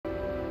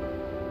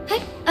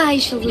I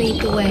shall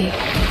lead the way.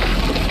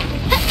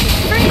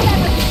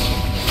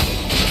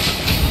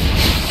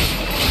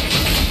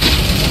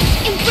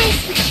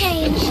 Embrace the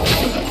change.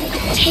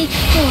 Take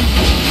form.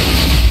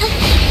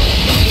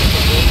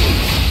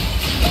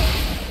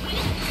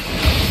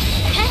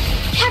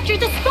 Capture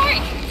the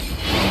spark!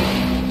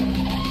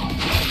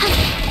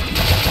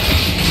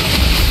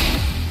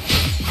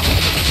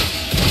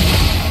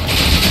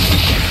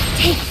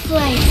 Take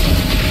flight.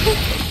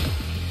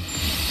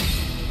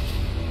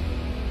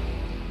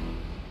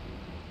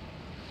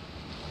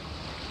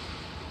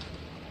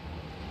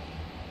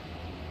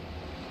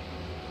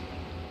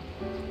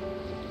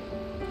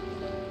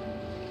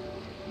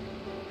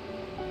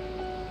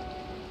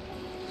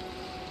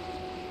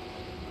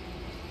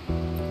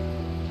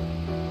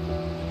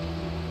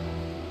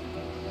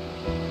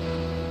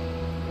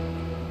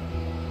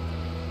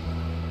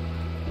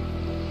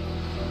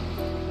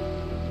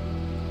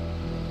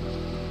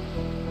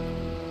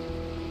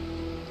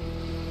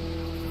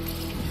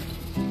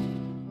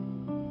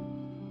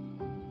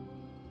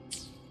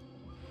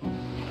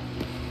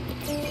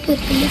 Would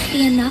these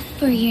be enough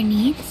for your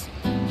needs?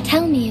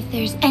 Tell me if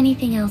there's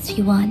anything else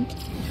you want.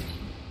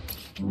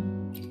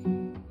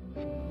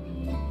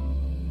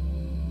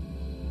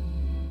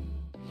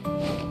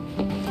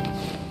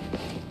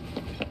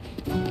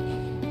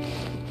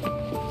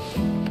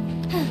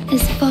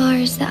 As far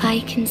as the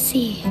eye can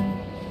see.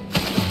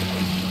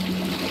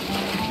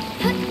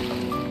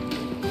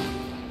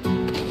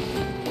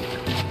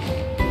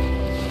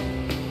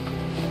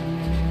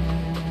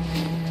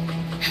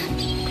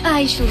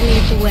 I shall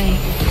lead the way.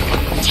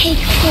 Take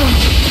form.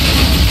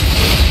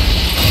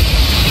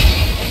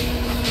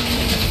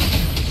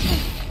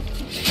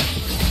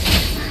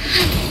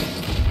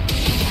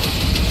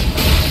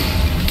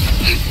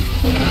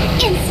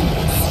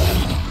 Insolence.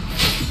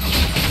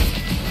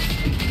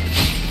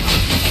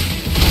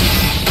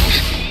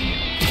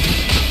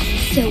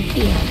 So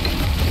be it.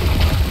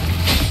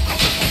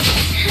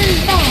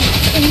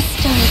 Fast and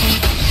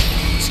startled.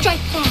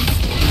 Strike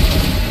fast.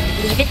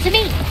 Leave it to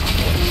me.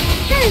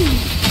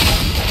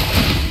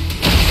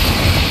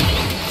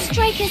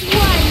 Strike as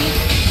one.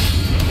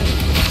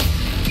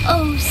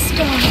 Oh,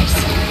 stars,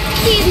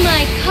 heed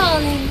my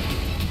calling.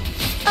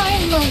 Our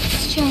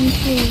lights shine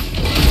through.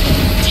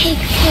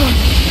 Take form.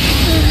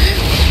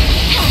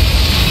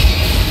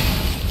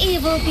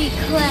 Evil be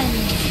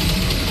cleansed.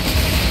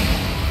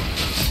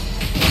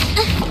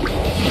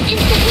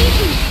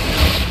 Institution.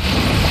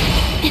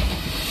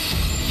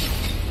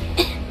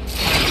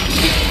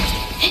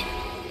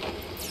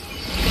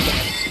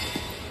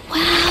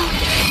 Wow,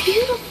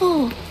 beautiful.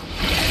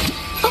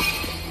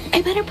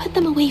 I better put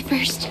them away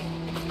first.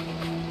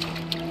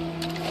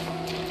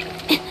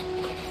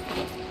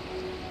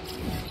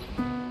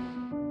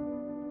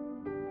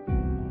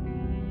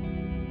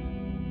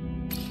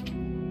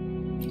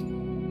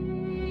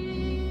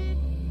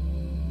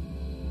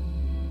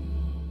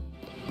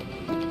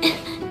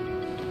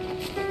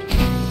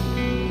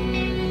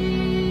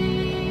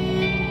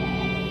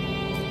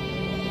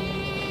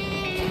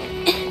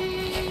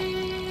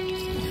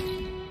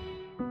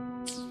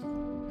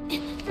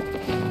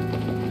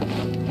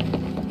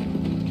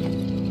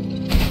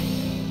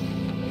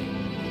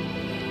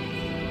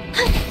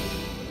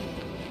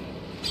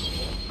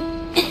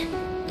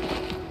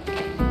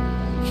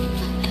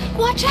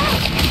 Watch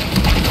out!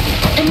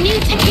 A new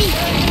technique!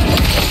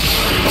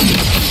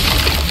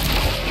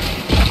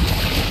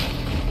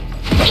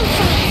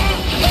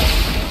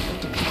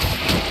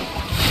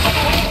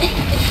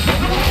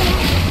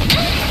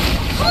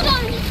 Hold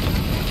on!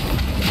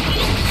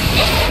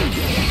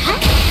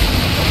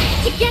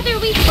 Together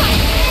we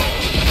fight!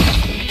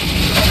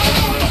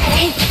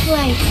 Take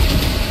flight!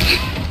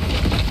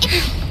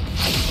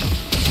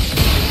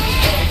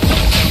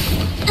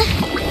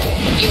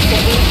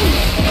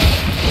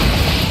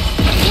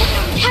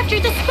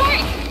 Capture the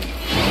spark!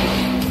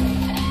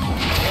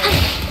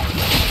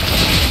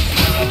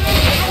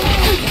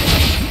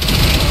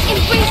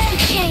 Embrace the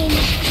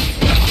change!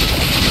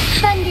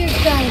 Thunder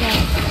guide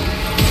us!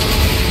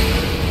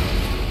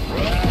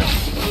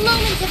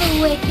 Moment of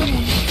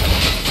awakening!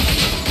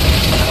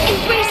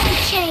 Embrace the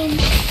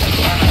change!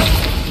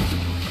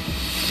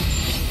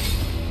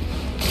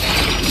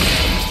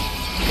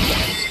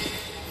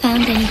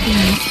 Found anything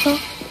useful?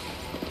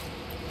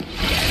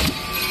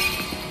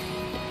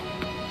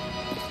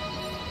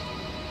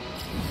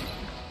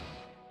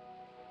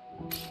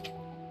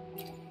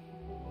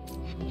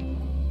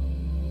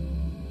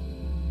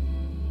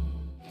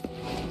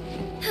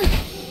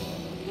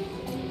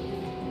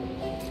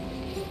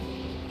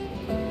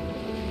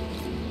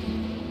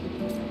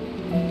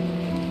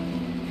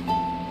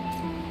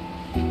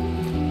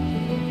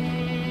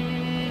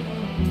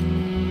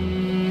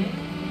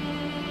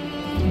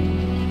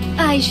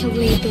 I shall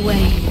lead the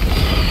way.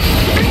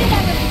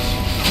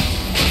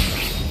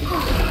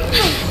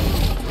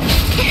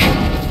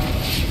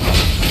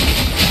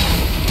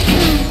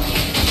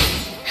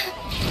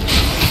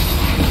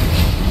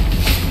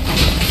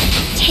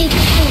 Take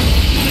hold.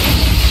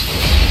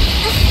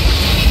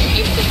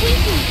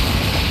 Institution.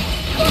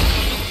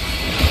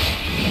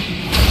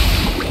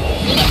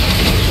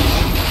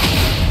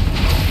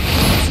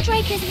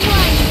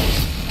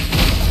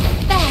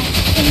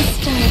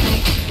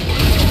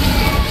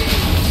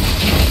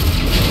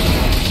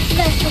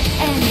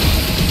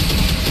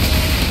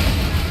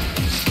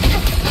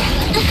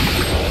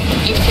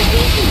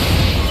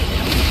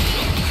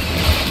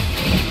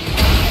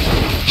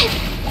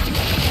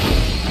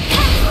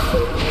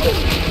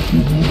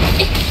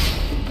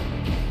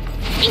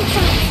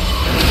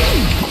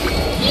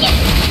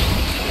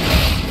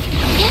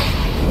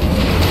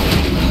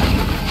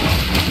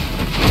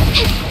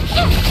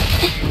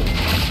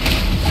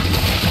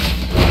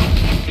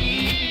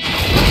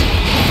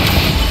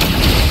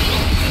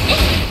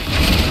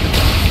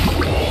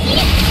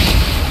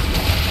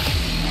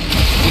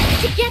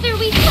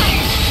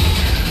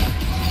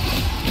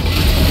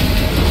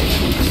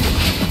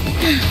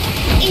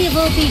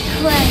 Evil be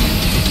cleansed.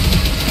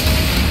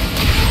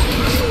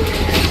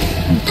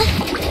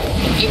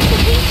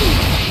 Insulation.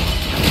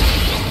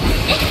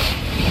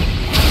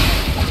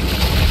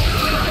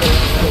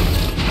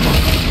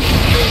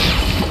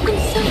 I'm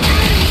so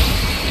tired.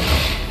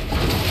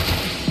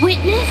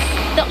 Witness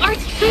the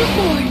art's true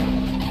form.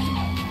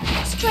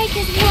 Strike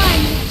as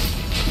one.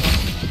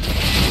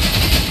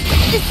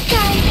 The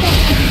sky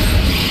beckons.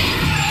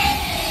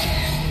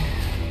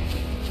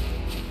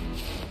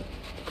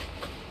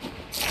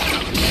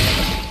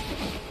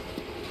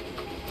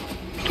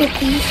 Would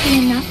these be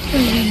enough for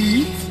your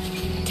needs?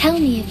 Tell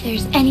me if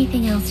there's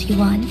anything else you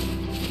want.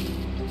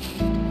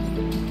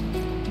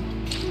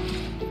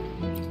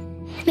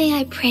 May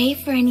I pray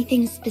for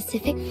anything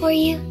specific for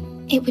you?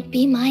 It would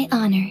be my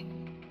honor.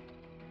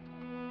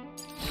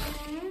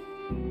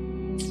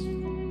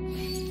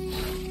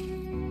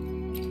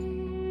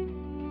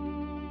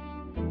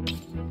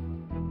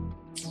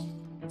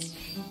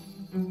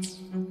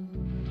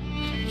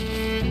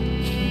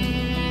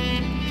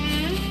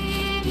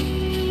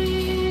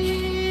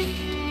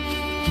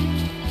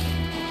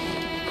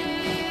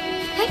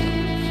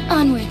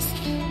 Onwards.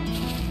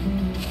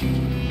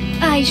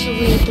 I shall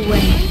lead the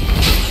way.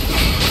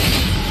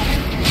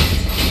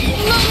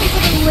 Lungs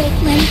of awake,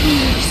 lend me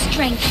your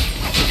strength.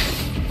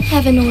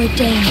 Heaven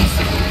ordains.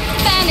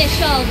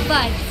 Banish all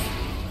vice.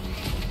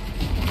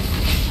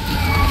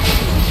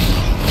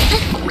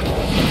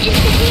 Did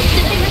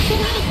I mess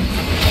it up?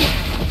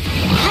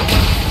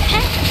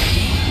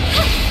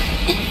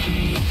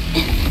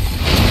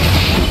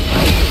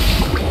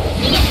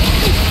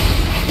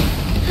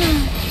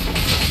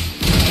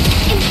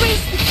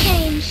 Embrace the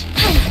change.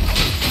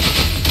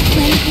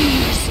 Lend me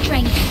your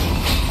strength.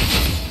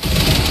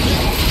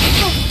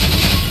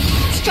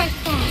 Strike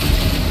fast.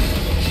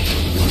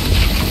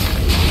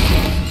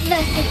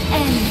 Thus it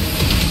ends.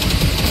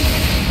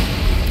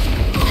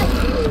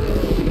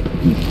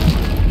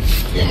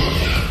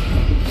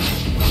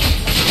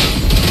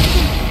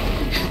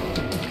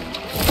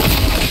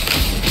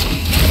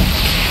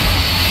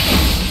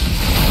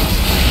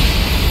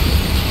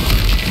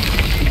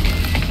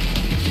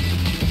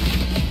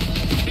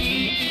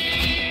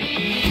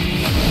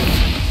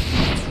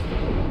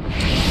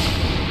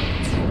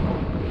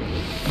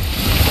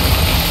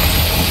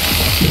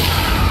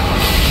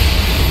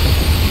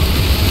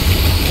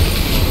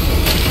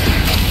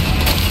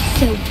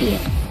 So be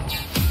it.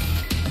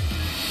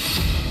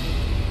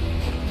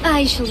 I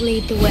shall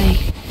lead the way.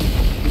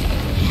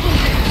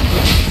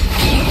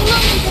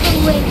 Lungs of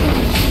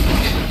awakening.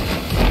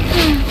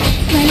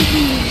 Lend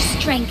me your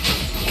strength.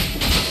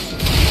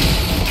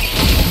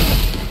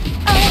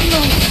 Our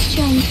lights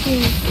shine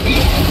through.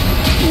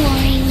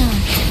 Worry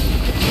not.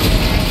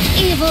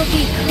 Evil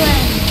be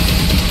cleansed.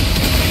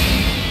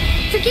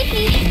 Forgive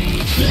me.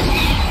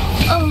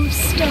 Oh,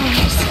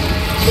 stars,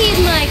 heed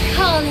my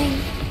calling.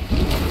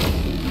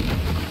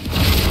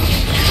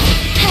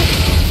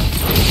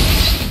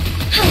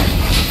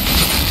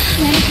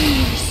 Lend me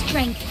your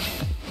strength.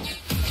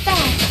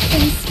 Fast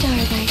in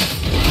starlight.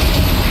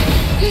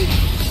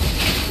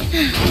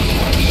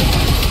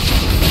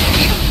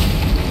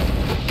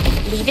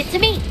 Leave it to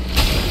me.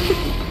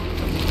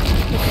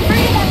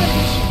 Fruit of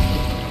evolution.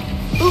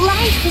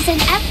 Life is in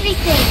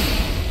everything.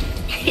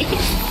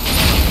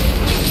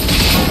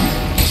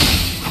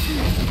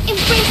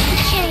 Embrace the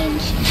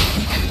change.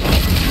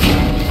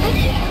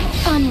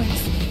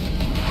 Onwards.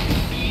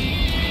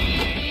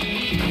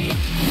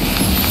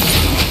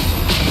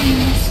 You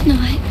must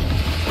not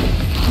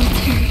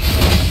falter.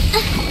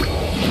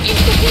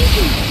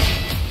 Institution.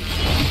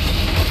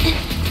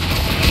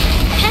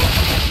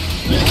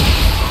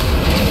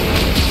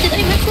 Did I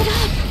mess it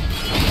up?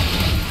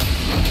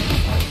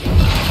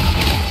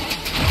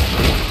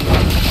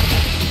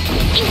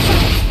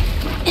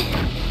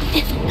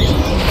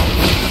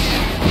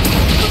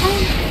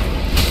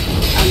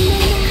 I'm no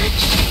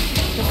match.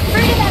 The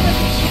fruit of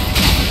evolution.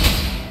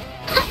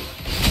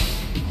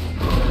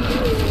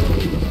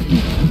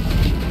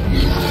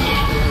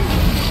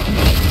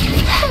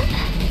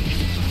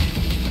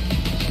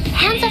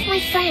 Hands off my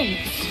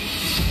friends.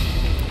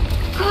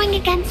 Going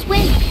against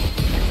wind.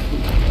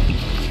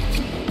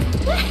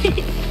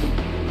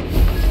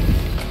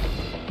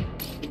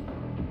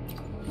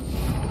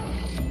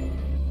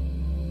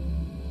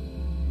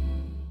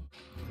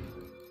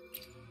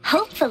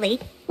 Hopefully,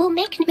 we'll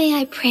make... May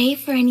I pray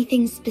for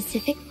anything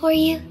specific for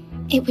you?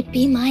 It would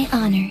be my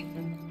honor.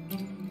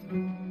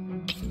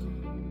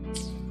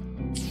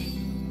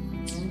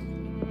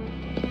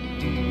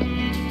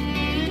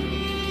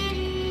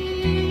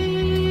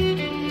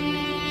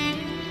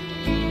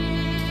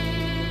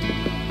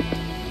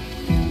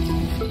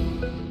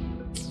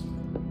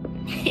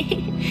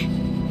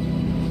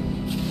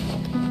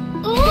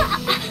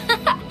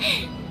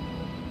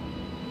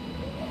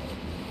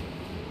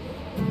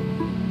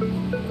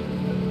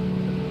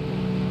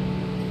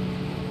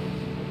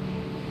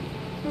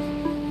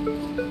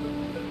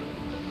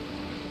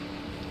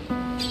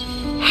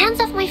 Hands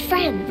off my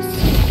friends.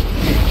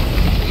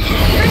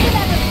 Fruit of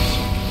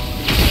evolution.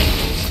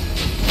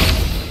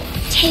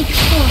 Take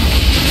form.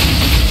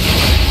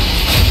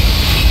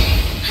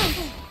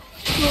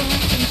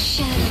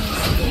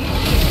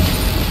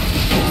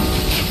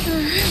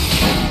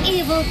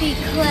 be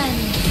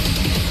cleansed.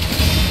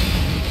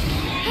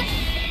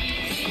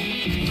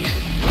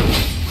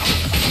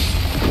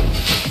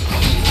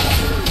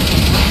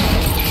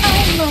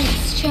 Our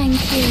lights shine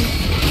through.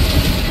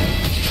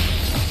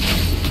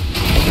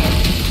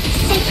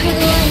 Sacred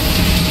light.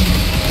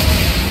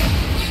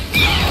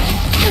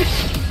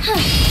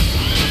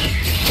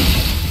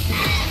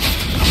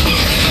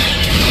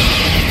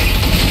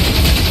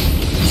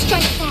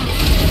 Strike fast.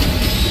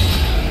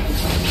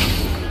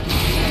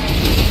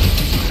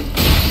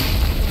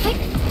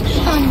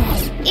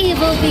 Onwards,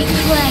 evil be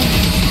cleansed.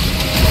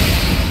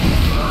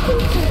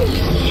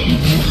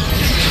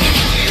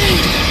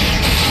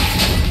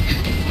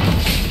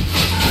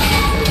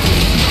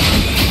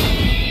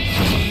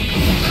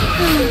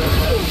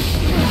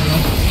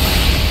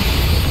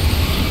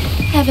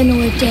 Heaven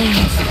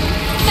ordains.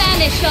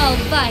 Banish all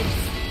vice.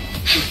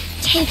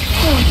 Take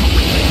forth.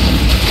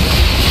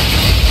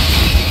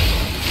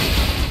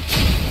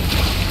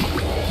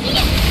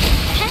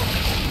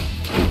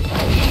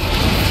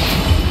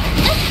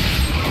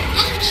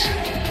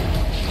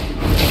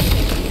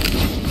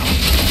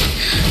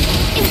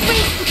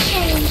 Embrace the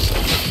change.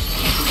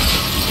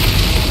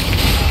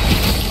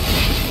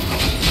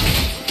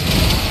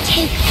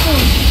 Take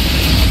forth.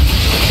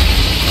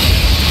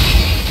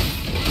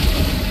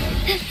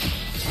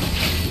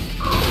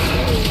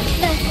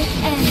 Let it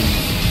end.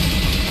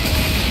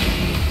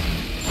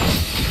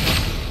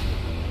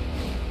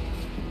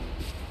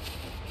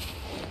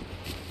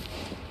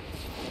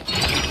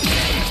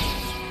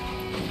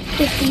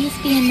 Would these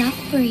be enough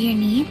for your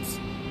needs?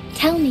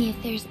 Tell me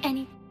if there's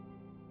any...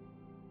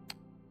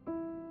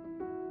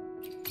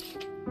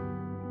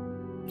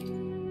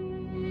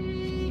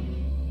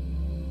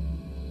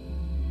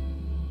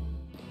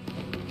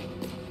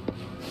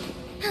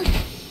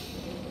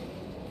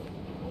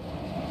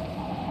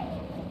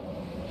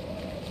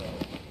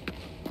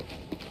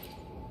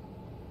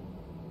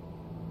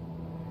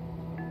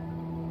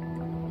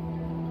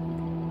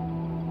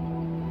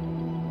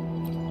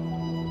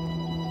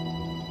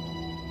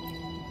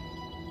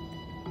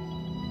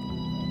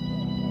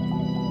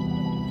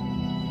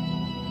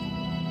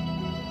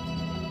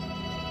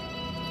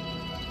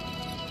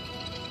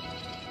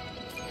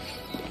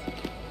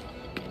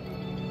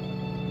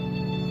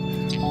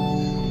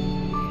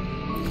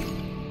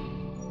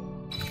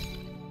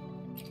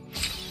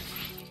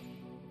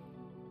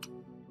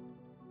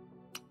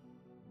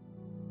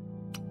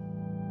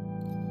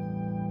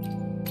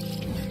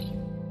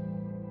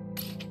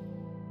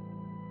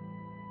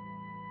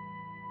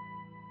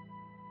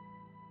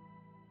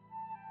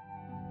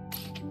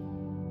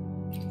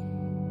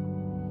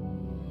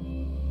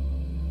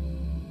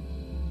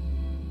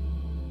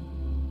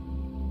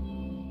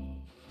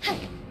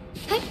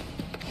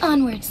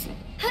 Onwards.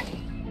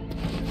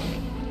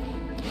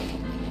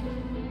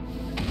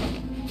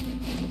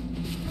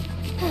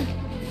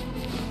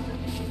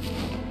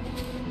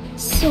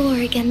 Soar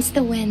against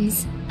the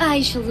winds.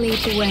 I shall lead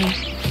the way.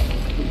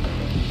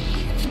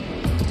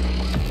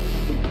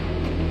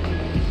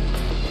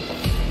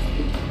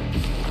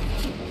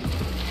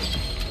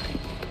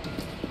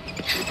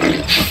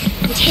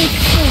 Take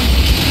forth.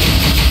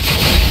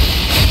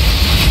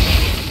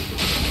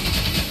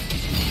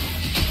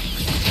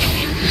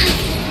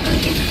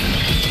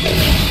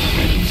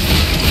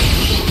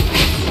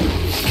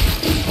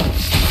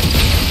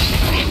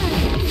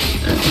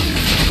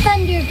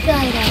 Thunder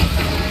guide us.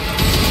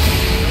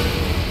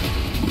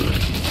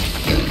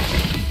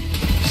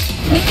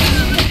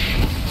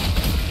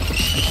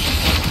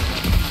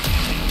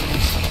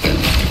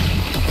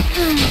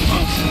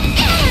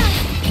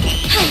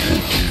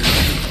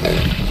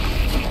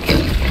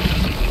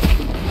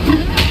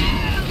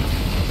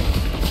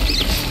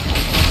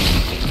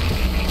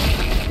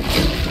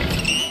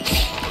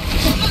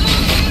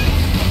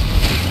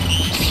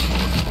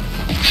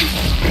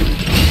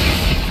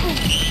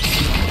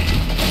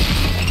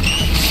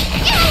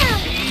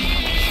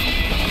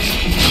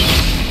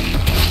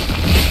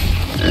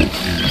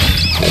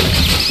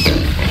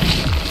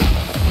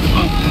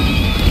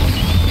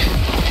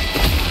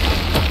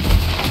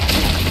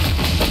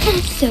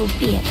 So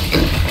be it.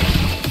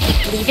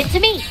 Leave it to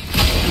me.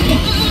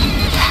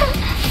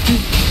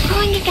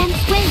 Going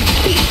against wind.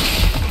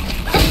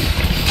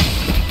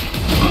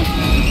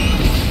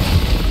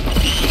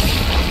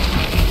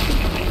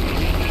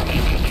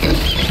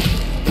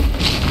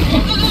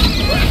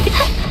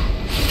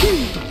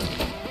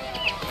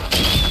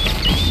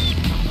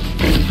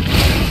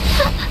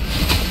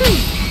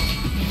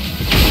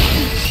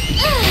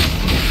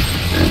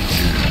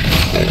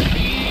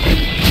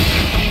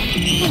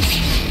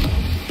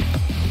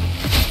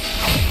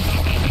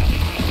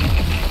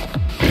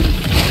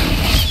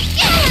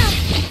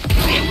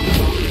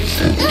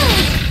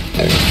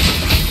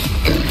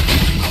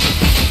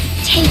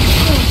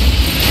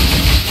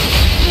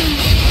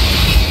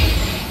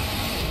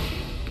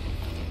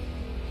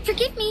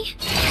 Forgive me.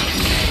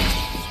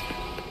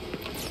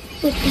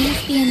 Would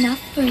these be enough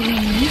for your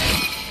needs?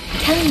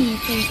 Tell me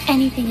if there's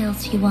anything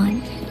else you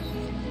want.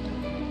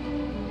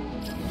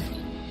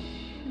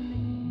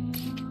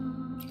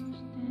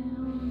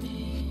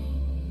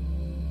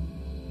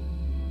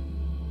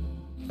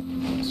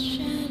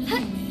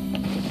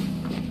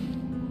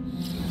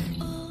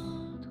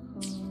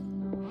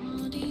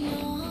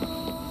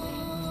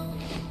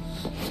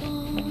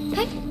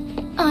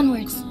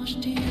 Onwards.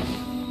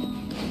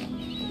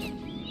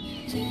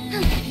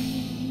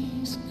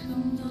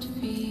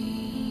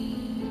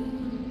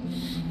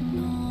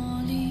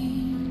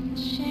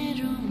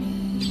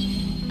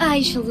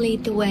 I shall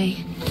lead the way.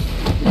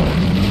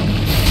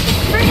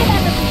 Further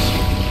evolution.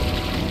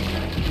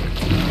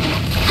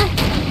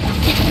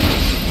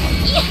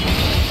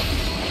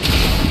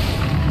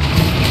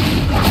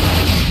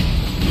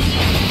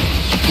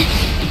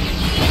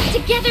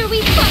 Together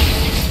we fight.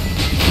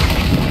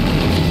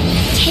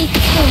 Take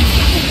hold.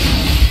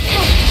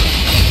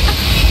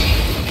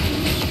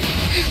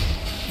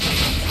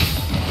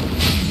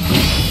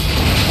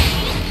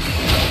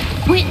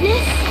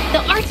 Witness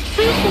the art's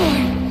true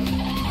form.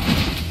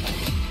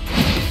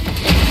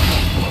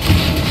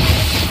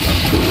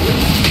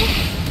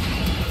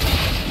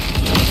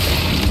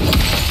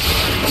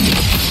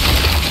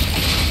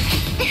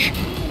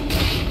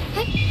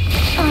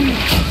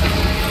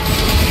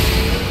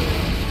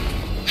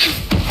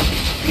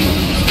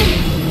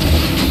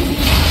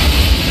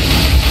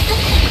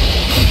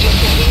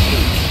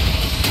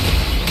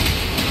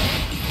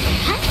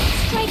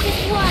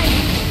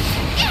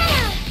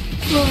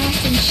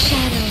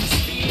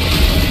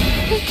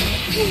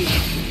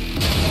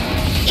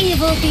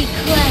 Evil be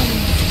cleansed.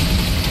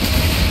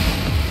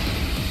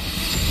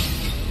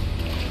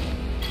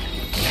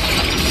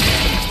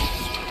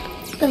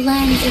 The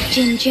lands of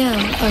Jinzhou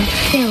are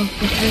filled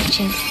with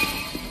riches.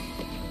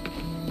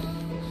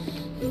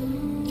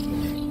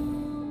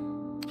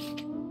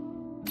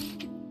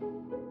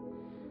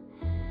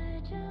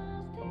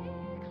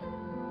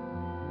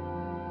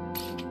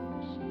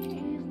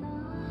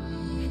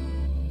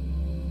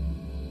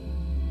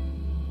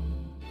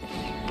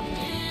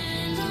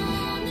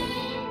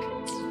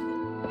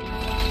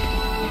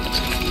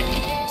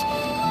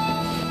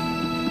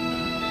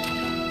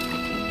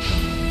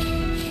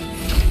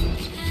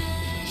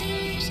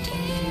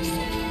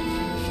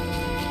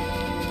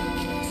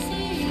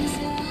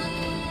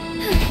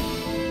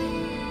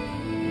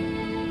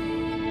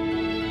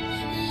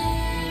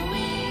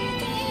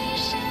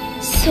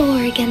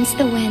 Soar against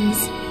the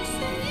winds.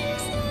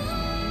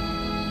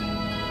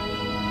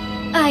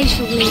 I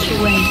shall lead the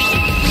way.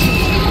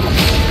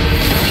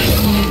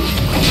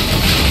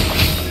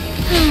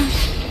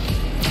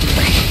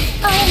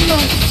 I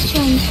must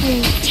shine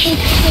through.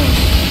 Take hold.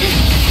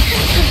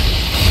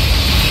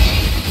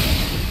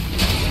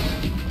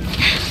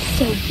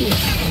 So be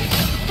it.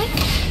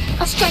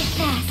 I'll strike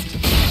fast.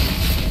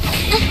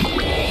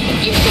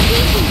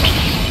 Institution.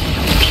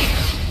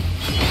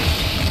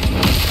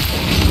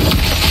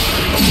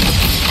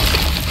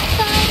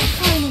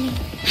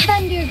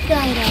 Thunder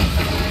guide us.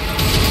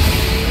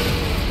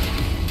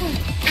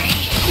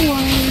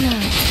 Why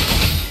not?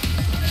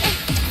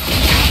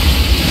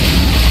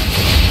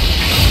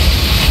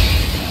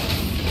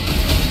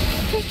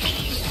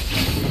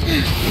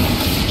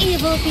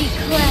 Evil be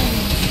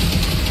cleansed.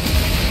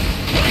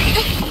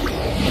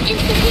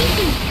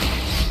 Institution.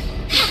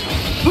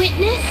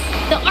 Witness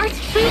the art's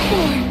true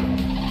form.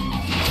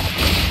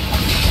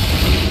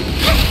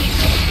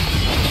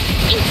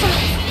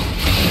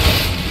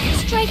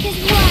 Strike is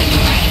one.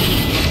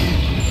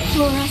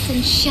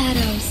 Fluorescent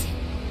shadows.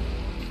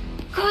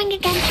 Going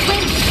against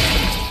wind.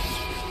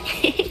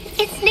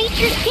 It's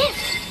nature's gift.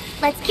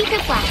 Let's keep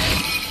it black.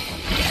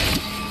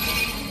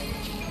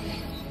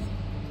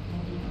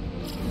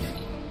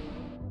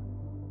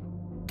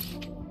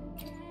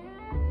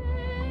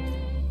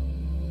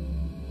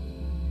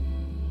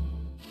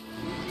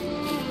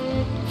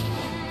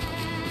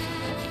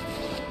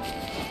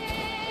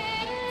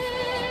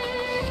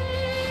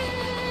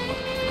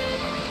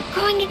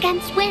 Going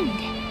against wind.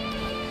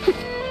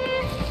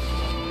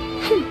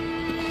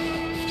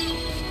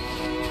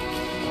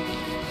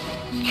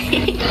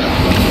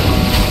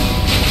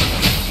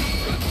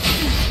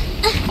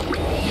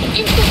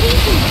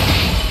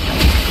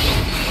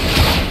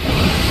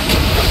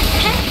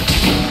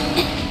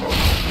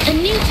 A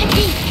new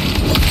technique.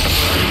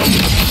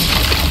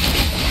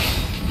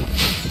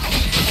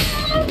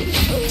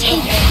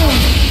 Take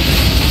hold.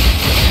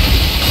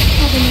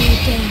 Heavenly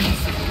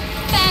dance.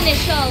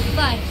 Banish all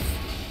vice.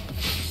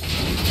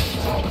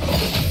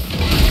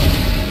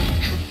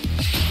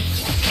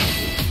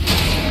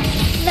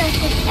 Let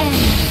it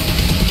end.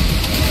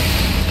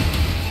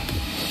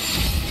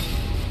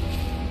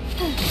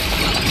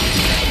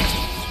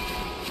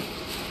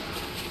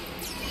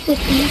 Would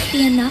these be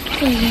enough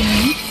for your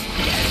needs?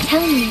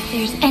 Tell me if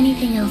there's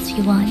anything else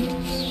you want.